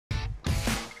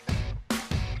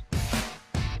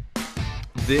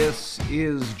This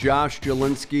is Josh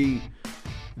Jelinski,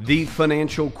 the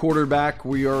financial quarterback.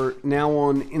 We are now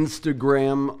on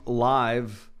Instagram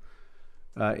Live.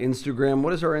 Instagram,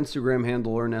 what is our Instagram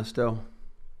handle, Ernesto?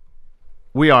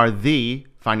 We are the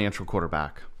financial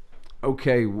quarterback.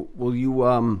 Okay, will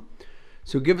you,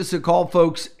 so give us a call,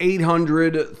 folks,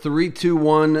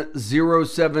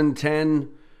 800-321-0710,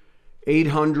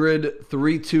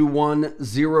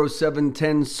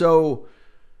 800-321-0710. So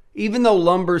even though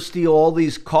lumber, steel, all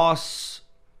these costs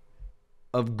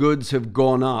of goods have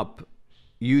gone up,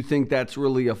 you think that's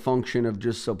really a function of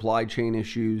just supply chain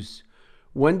issues?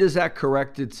 When does that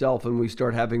correct itself and we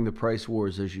start having the price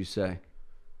wars, as you say?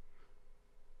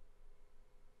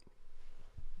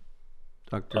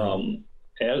 Dr.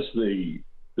 As we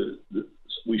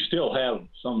still have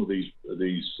some of these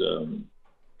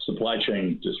supply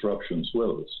chain disruptions with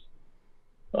us.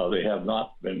 They have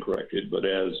not been corrected, but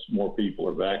as more people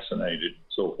are vaccinated and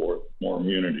so forth, more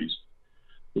immunities,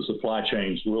 the supply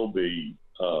chains will be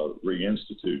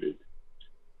reinstituted.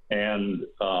 And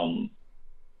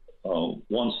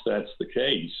once that's the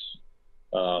case,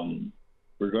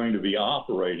 we're going to be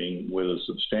operating with a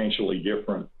substantially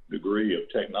different degree of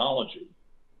technology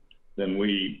than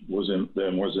was in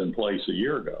place a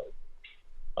year ago.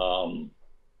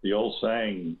 The old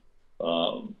saying,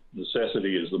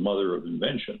 necessity is the mother of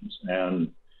inventions, and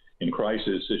in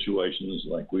crisis situations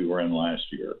like we were in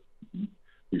last year,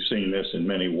 we've seen this in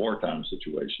many wartime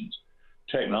situations.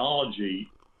 Technology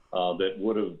that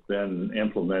would have been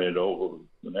implemented over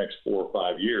the next 4 or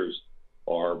 5 years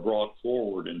are brought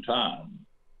forward in time.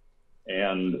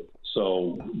 And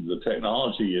so the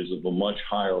technology is of a much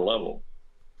higher level.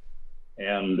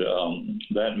 And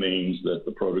that means that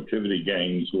the productivity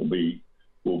gains will be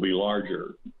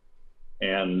larger.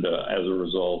 And as a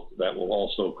result, that will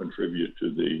also contribute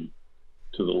to the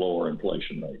lower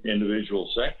inflation rate. Individual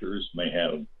sectors may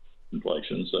have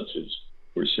inflation, such as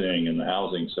we're seeing in the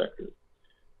housing sector.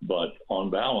 But on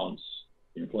balance,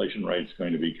 the inflation rate is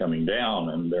going to be coming down,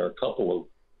 and there are a couple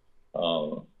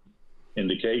of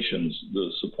indications.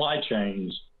 The supply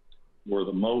chains were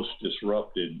the most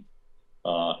disrupted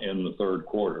in the third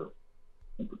quarter,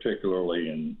 and particularly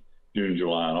in June,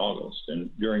 July, and August. And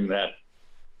during that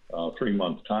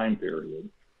 3-month time period,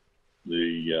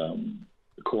 the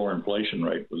core inflation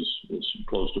rate was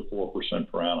close to 4%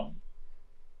 per annum.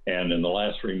 And in the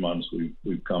last 3 months,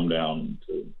 we've come down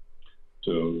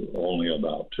to only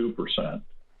about 2%.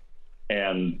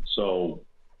 And so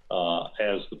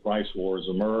as the price wars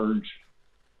emerge,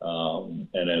 and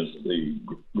as the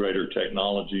greater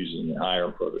technologies and the higher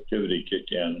productivity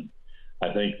kick in,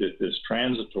 I think that this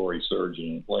transitory surge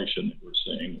in inflation that we're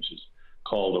seeing, which is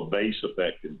called a base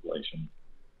effect inflation,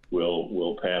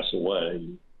 will pass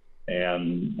away.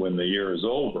 And when the year is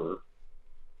over,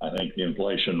 I think the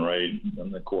inflation rate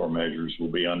and the core measures will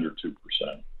be under 2%.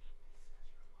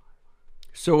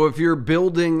 So if you're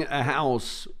building a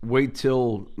house, wait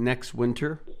till next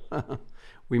winter.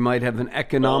 We might have an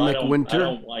economic winter. I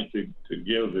don't like to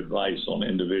give advice on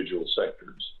individual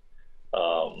sectors,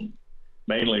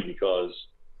 mainly because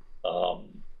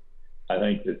I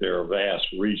think that there are vast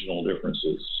regional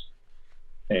differences.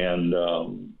 And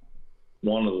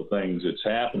one of the things that's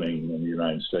happening in the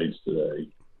United States today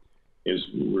is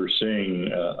we're seeing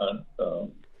a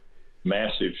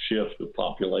massive shift of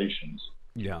populations.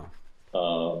 Yeah.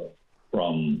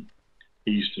 From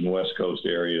East and West Coast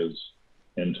areas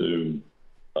into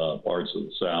parts of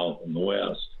the South and the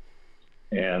West.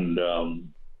 And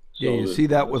you see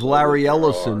that with Larry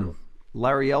Ellison.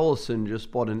 Larry Ellison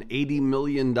just bought an $80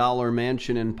 million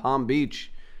mansion in Palm Beach.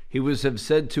 He was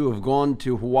said to have gone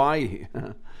to Hawaii,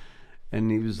 and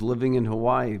he was living in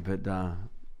Hawaii, but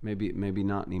maybe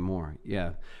not anymore.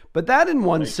 Yeah, but that in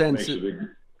one sense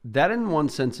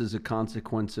is a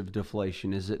consequence of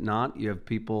deflation, is it not? You have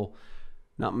people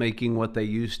not making what they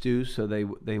used to, so they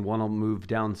want to move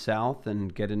down south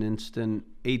and get an instant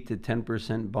 8 to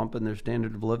 10% bump in their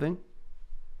standard of living.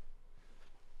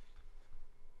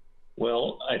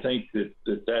 Well, I think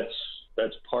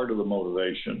that's part of the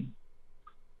motivation.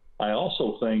 I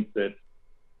also think that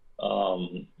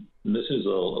this is a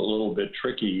little bit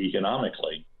tricky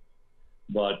economically,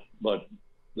 but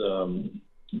the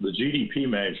GDP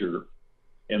measure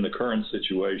in the current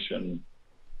situation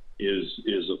is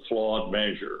a flawed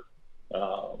measure.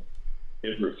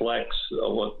 It reflects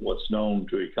what's known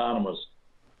to economists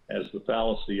as the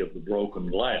fallacy of the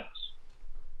broken glass.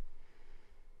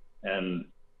 And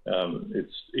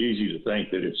it's easy to think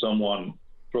that if someone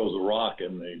throws a rock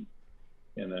in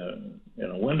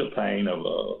a window pane of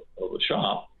a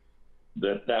shop,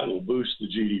 that will boost the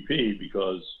GDP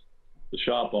because the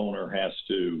shop owner has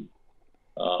to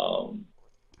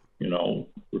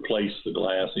replace the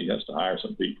glass. He has to hire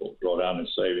some people, draw down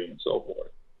his saving, and so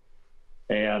forth.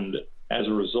 And as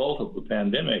a result of the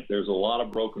pandemic, there's a lot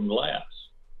of broken glass.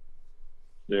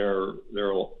 There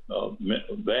are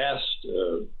vast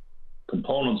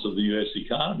components of the U.S.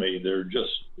 economy that are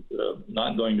just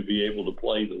not going to be able to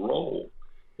play the role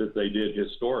that they did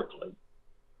historically.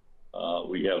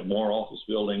 We have more office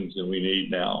buildings than we need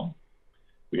now.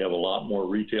 We have a lot more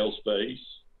retail space.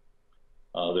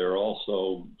 There are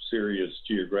also serious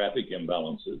geographic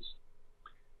imbalances.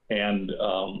 And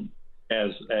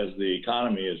as the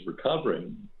economy is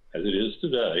recovering, as it is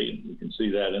today, and you can see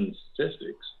that in the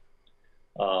statistics,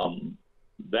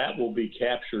 that will be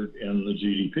captured in the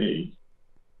GDP.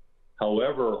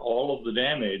 However, all of the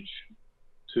damage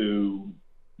to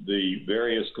the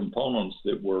various components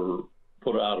that were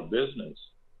put out of business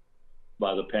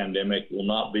by the pandemic will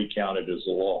not be counted as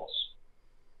a loss.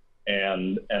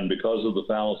 And because of the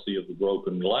fallacy of the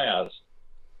broken glass,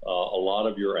 a lot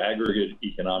of your aggregate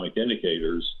economic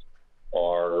indicators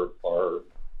are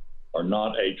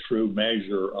not a true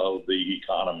measure of the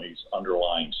economy's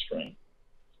underlying strength.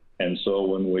 And so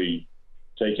when we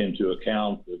take into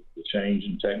account the change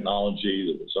in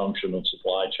technology, the resumption of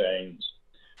supply chains,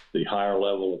 the higher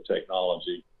level of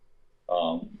technology,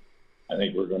 I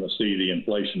think we're going to see the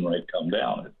inflation rate come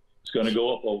down. It's going to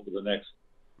go up over the next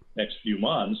few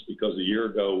months because a year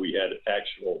ago we had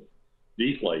actual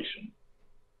deflation.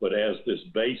 But as this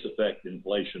base effect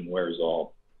inflation wears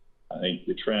off, I think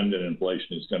the trend in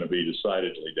inflation is going to be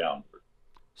decidedly downward.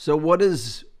 So what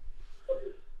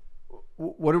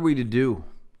are we to do?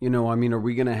 Are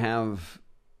we going to have,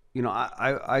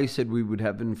 I said we would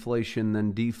have inflation,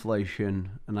 then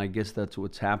deflation, and I guess that's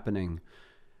what's happening.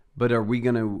 But are we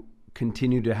going to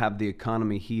continue to have the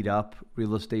economy heat up,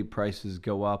 real estate prices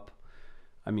go up?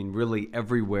 Really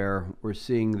everywhere we're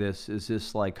seeing this. Is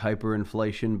this like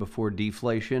hyperinflation before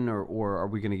deflation, or are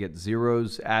we going to get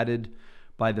zeros added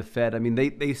by the Fed?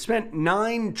 They spent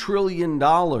 $9 trillion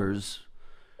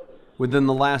within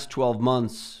the last 12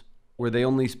 months, where they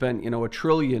only spent, $1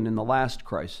 trillion in the last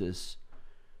crisis.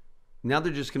 Now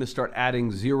they're just going to start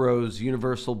adding zeros,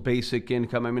 universal basic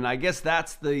income. I guess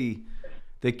that's the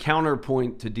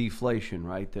counterpoint to deflation,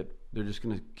 right? That they're just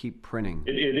going to keep printing.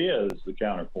 It is the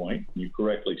counterpoint. You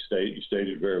correctly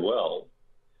stated very well.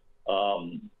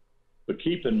 But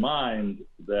keep in mind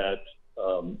that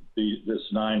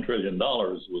this $9 trillion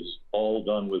was all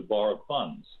done with borrowed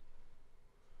funds.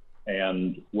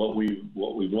 And what we've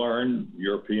learned,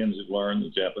 Europeans have learned, the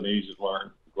Japanese have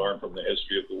learned from the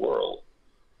history of the world,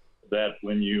 that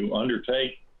when you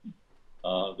undertake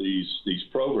these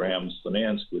programs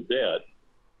financed with debt,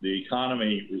 the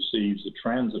economy receives a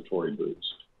transitory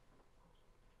boost.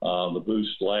 The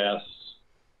boost lasts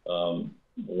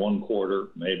 1 quarter,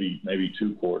 maybe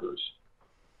 2 quarters.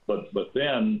 But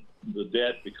then the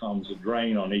debt becomes a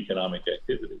drain on economic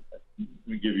activity. Let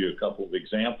me give you a couple of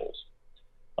examples.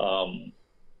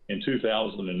 In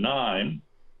 2009,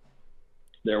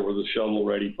 there were the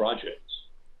shovel-ready projects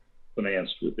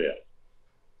financed with debt.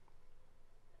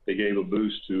 They gave a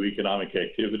boost to economic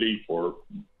activity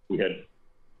we had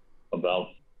about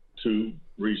 2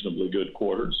 reasonably good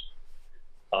quarters.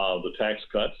 The tax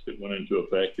cuts that went into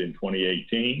effect in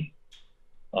 2018,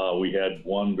 we had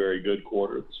 1 very good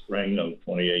quarter, the spring of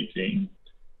 2018.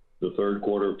 The third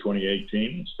quarter of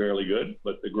 2018 was fairly good,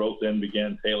 but the growth then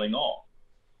began tailing off.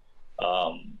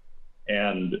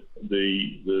 And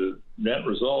the net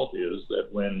result is that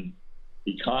when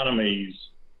economies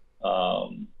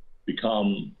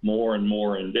become more and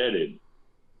more indebted,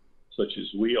 such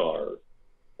as we are,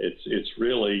 it's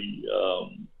really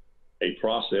a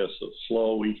process of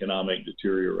slow economic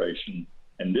deterioration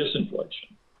and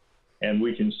disinflation. And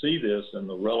we can see this in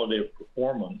the relative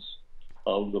performance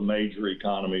of the major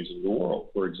economies of the world.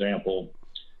 For example,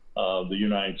 the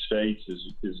United States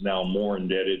is now more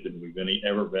indebted than we've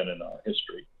ever been in our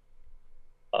history.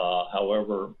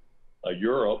 However,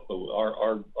 Europe,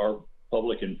 our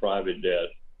public and private debt,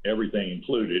 everything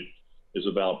included, is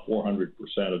about 400%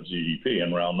 of GDP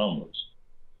in round numbers.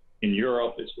 In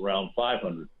Europe, it's around 500%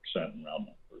 in round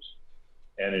numbers.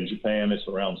 And in Japan, it's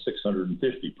around 650% in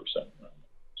round numbers.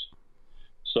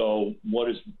 So what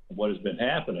has been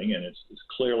happening, and it's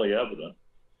clearly evident,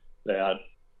 that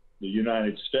the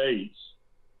United States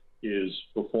is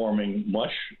performing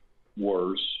much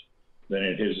worse than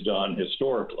it has done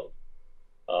historically.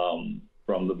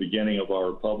 From the beginning of our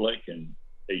republic in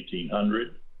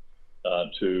 1800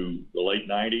 to the late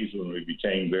 90s, when we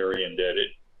became very indebted,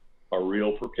 our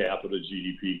real per capita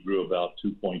GDP grew about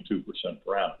 2.2%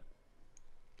 per annum.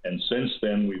 And since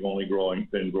then, we've only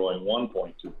been growing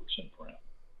 1.2% per annum.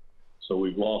 So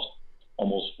we've lost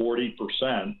almost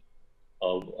 40%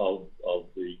 of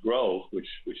the growth, which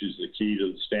is the key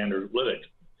to the standard of living.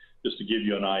 Just to give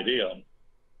you an idea,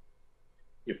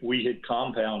 if we had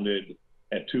compounded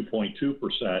at 2.2%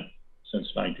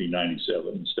 since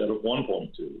 1997 instead of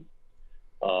 1.2,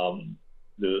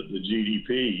 the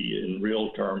GDP in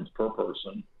real terms per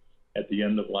person at the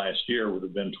end of last year would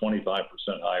have been 25%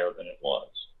 higher than it was.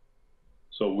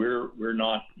 So we're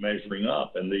not measuring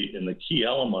up, and the key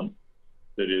element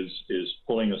that is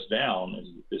pulling us down is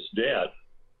this debt.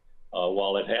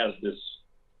 While it has this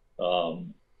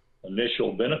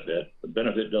initial benefit, the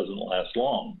benefit doesn't last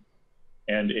long.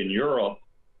 And in Europe,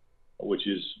 which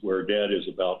is where debt is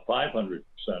about 500%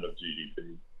 of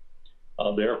GDP,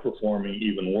 they're performing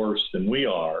even worse than we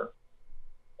are.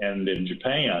 And in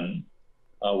Japan,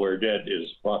 where debt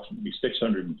is approximately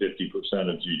 650%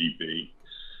 of GDP,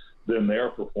 then they're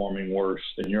performing worse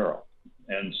than Europe.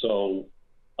 And so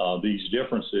these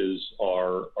differences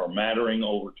are mattering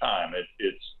over time.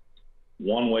 It's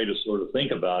one way to sort of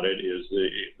think about it is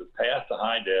the path to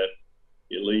high debt.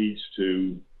 It leads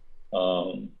to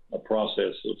a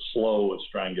process of slow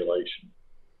strangulation.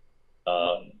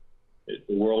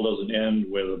 The world doesn't end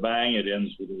with a bang; it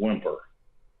ends with a whimper,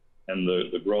 and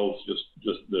the growth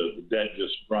the debt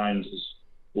just grinds us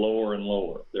lower and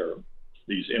lower. There are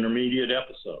these intermediate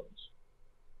episodes,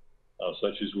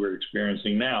 such as we're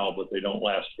experiencing now, but they don't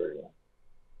last very long.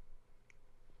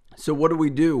 So what do we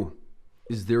do?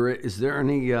 Is there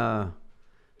any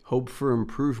hope for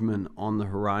improvement on the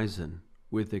horizon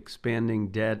with expanding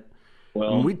debt?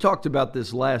 Well, and we talked about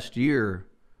this last year.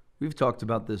 We've talked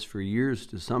about this for years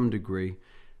to some degree.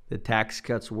 The tax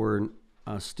cuts weren't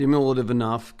stimulative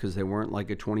enough because they weren't like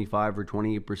a 25 or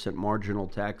 28% marginal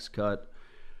tax cut.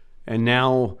 And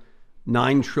now,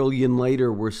 $9 trillion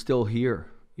later, we're still here.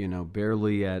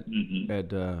 Barely at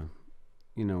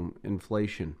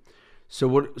inflation. So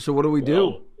what do we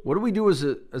do? What do we do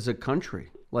as a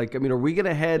country? Like, I mean, are we going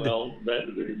to head? Well,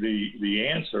 the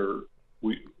answer,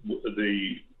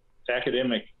 the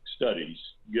academic studies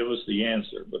give us the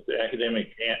answer, but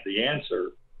the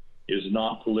answer is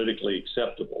not politically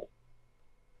acceptable.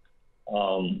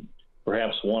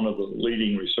 Perhaps one of the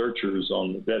leading researchers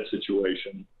on the debt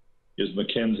situation is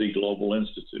McKinsey Global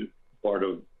Institute, part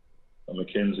of a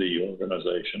McKinsey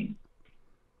organization.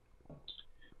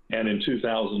 And in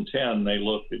 2010, they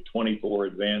looked at 24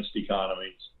 advanced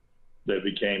economies that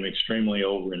became extremely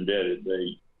over-indebted.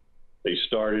 They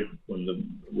started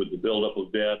with the buildup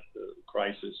of debt, the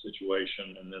crisis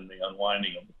situation, and then the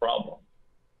unwinding of the problem.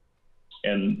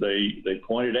 And they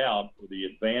pointed out for the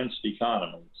advanced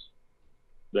economies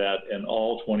that in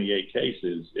all 28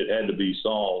 cases, it had to be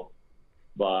solved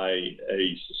by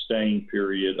a sustained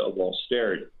period of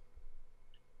austerity,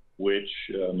 which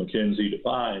McKinsey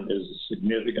defined as a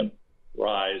significant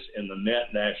rise in the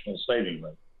net national saving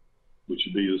rate, which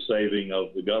would be the saving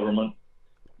of the government,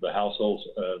 the household,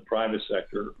 private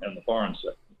sector, and the foreign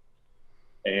sector.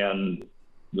 And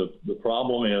the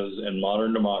problem is, in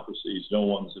modern democracies, no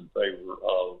one's in favor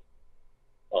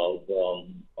of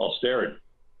austerity.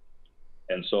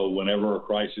 And so whenever a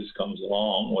crisis comes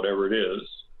along, whatever it is,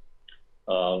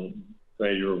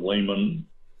 failure of Lehman,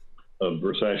 a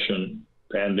recession,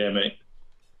 pandemic,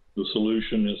 the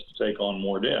solution is to take on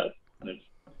more debt. And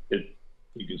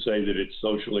you can say that it's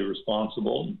socially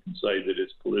responsible, you can say that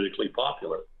it's politically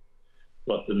popular,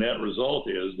 but the net result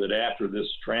is that after this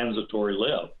transitory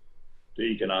lift to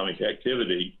economic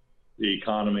activity, the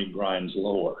economy grinds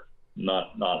lower,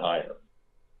 not higher.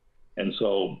 And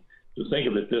so to think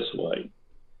of it this way,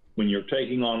 when you're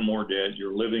taking on more debt,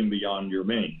 you're living beyond your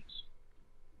means.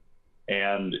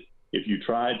 And if you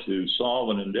try to solve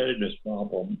an indebtedness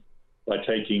problem by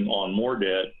taking on more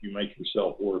debt, you make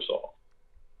yourself worse off.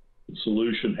 The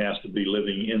solution has to be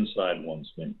living inside one's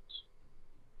means.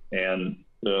 And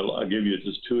I'll give you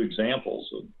just two examples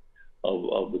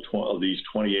of these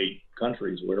 28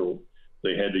 countries where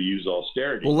they had to use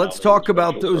austerity. Well, let's talk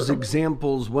about those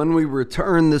examples when we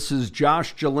return. This is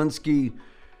Josh Jelinski,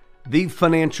 the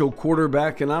financial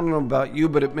quarterback, and I don't know about you,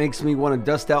 but it makes me want to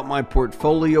dust out my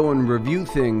portfolio and review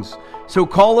things. So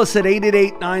call us at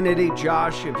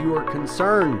 888-988-JOSH if you are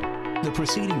concerned. The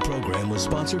preceding program was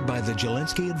sponsored by the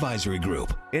Jelinski Advisory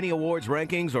Group. Any awards,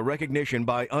 rankings, or recognition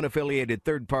by unaffiliated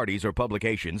third parties or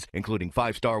publications, including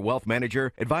 5-Star Wealth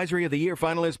Manager, Advisory of the Year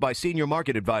finalist by Senior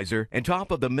Market Advisor, and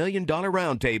Top of the $1 Million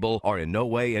Roundtable, are in no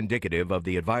way indicative of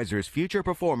the advisor's future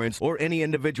performance or any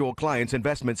individual client's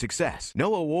investment success.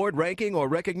 No award, ranking, or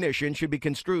recognition should be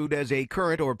construed as a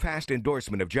current or past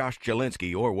endorsement of Josh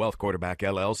Jelinski or Wealth Quarterback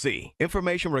LLC.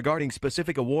 Information regarding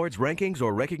specific awards, rankings,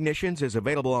 or recognitions is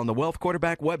available on the Wealth Wealth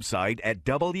Quarterback website at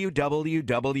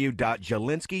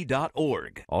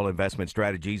www.jelinsky.org. All investment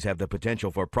strategies have the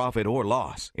potential for profit or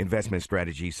loss. Investment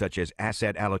strategies such as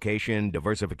asset allocation,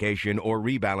 diversification, or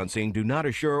rebalancing do not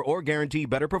assure or guarantee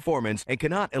better performance and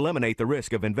cannot eliminate the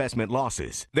risk of investment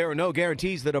losses. There are no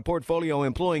guarantees that a portfolio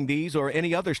employing these or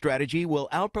any other strategy will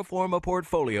outperform a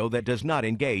portfolio that does not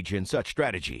engage in such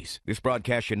strategies. This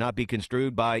broadcast should not be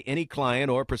construed by any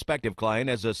client or prospective client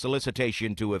as a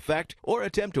solicitation to effect or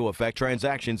attempt to effect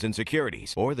transactions in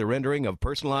securities or the rendering of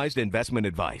personalized investment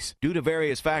advice. Due to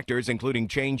various factors, including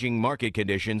changing market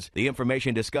conditions, the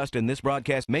information discussed in this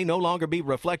broadcast may no longer be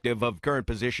reflective of current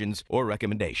positions or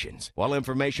recommendations. While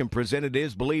information presented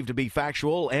is believed to be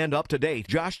factual and up to date,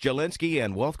 Josh Jelinsky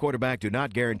and Wealth Quarterback do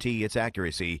not guarantee its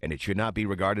accuracy, and it should not be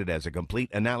regarded as a complete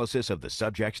analysis of the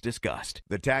subjects discussed.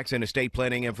 The tax and estate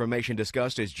planning information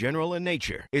discussed is general in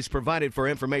nature, is provided for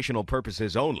informational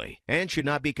purposes only, and should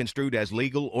not be construed as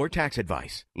legal or tax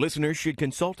advice. Listeners should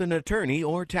consult an attorney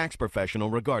or tax professional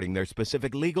regarding their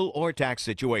specific legal or tax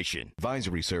situation.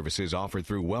 Advisory services offered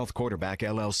through Wealth Quarterback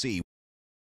LLC.